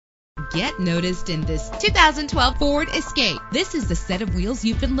Get noticed in this 2012 Ford Escape. This is the set of wheels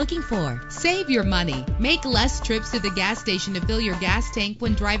you've been looking for. Save your money. Make less trips to the gas station to fill your gas tank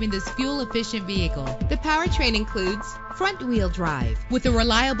when driving this fuel-efficient vehicle. The powertrain includes front-wheel drive with a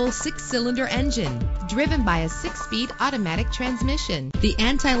reliable 6-cylinder engine driven by a 6-speed automatic transmission. The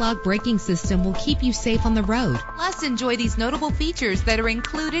anti-lock braking system will keep you safe on the road. Plus, enjoy these notable features that are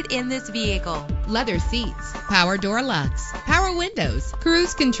included in this vehicle: leather seats, power door locks, power windows,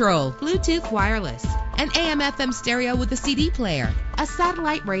 cruise control, Bluetooth wireless, an AM/FM stereo with a CD player, a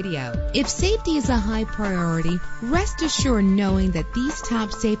satellite radio. If safety is a high priority, rest assured knowing that these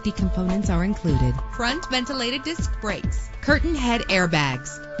top safety components are included: front ventilated disc brakes, curtain head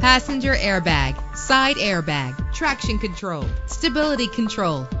airbags, passenger airbag, side airbag, traction control, stability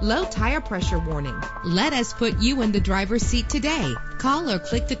control, low tire pressure warning. Let us put you in the driver's seat today. Call or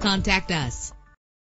click to contact us.